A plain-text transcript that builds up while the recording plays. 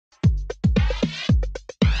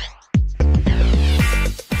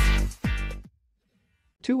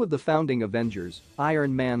Two of the founding Avengers,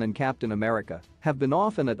 Iron Man and Captain America, have been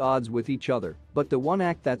often at odds with each other, but the one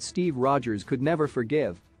act that Steve Rogers could never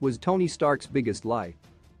forgive was Tony Stark's biggest lie.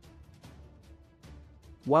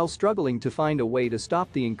 While struggling to find a way to stop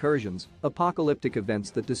the incursions, apocalyptic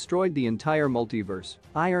events that destroyed the entire multiverse,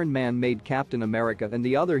 Iron Man made Captain America and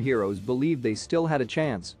the other heroes believe they still had a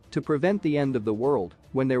chance to prevent the end of the world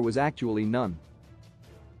when there was actually none.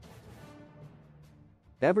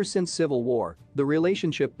 Ever since Civil War, the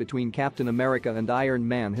relationship between Captain America and Iron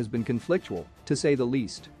Man has been conflictual, to say the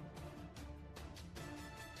least.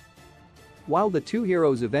 While the two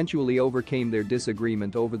heroes eventually overcame their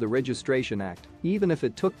disagreement over the Registration Act, even if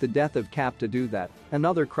it took the death of Cap to do that,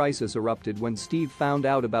 another crisis erupted when Steve found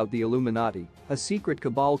out about the Illuminati, a secret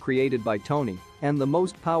cabal created by Tony and the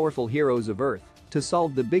most powerful heroes of Earth to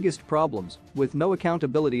solve the biggest problems with no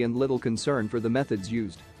accountability and little concern for the methods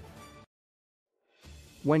used.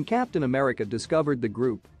 When Captain America discovered the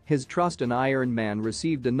group, his trust in Iron Man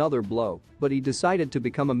received another blow, but he decided to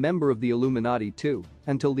become a member of the Illuminati too,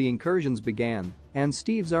 until the incursions began, and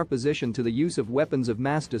Steve's opposition to the use of weapons of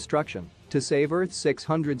mass destruction to save Earth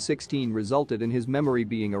 616 resulted in his memory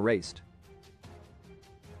being erased.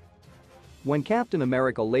 When Captain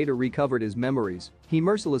America later recovered his memories, he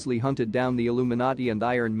mercilessly hunted down the Illuminati and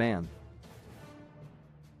Iron Man.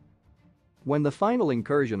 When the final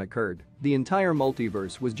incursion occurred, the entire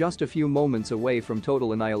multiverse was just a few moments away from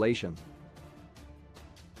total annihilation.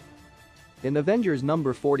 In Avengers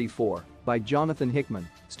number 44, by Jonathan Hickman,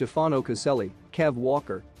 Stefano Caselli, Kev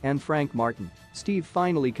Walker, and Frank Martin, Steve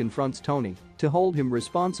finally confronts Tony to hold him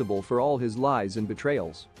responsible for all his lies and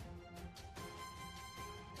betrayals.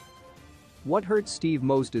 What hurts Steve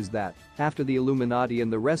most is that, after the Illuminati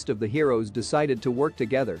and the rest of the heroes decided to work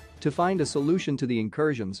together to find a solution to the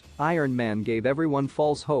incursions, Iron Man gave everyone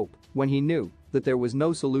false hope when he knew that there was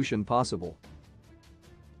no solution possible.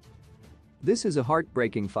 This is a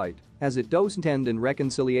heartbreaking fight, as it doesn't end in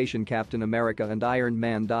reconciliation. Captain America and Iron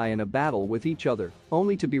Man die in a battle with each other,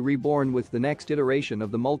 only to be reborn with the next iteration of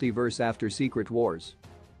the multiverse after Secret Wars.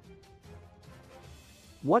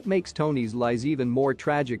 What makes Tony's lies even more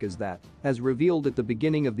tragic is that, as revealed at the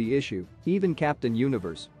beginning of the issue, even Captain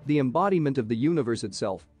Universe, the embodiment of the universe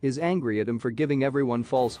itself, is angry at him for giving everyone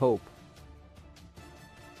false hope.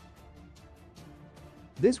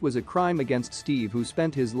 This was a crime against Steve, who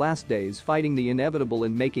spent his last days fighting the inevitable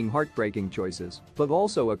and making heartbreaking choices, but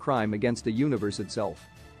also a crime against the universe itself.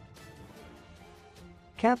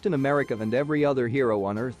 Captain America and every other hero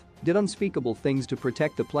on Earth did unspeakable things to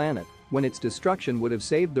protect the planet when its destruction would have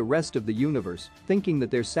saved the rest of the universe, thinking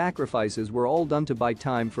that their sacrifices were all done to buy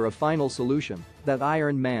time for a final solution that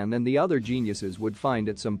Iron Man and the other geniuses would find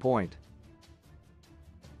at some point.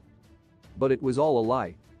 But it was all a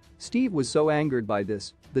lie. Steve was so angered by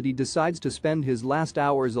this that he decides to spend his last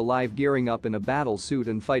hours alive gearing up in a battle suit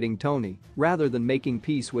and fighting Tony, rather than making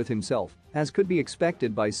peace with himself, as could be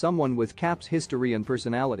expected by someone with Cap's history and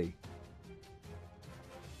personality.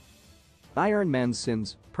 Iron Man's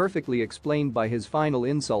sins, perfectly explained by his final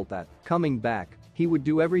insult that, coming back, he would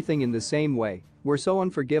do everything in the same way, were so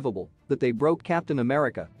unforgivable that they broke Captain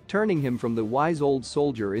America, turning him from the wise old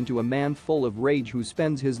soldier into a man full of rage who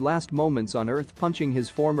spends his last moments on Earth punching his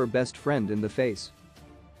former best friend in the face.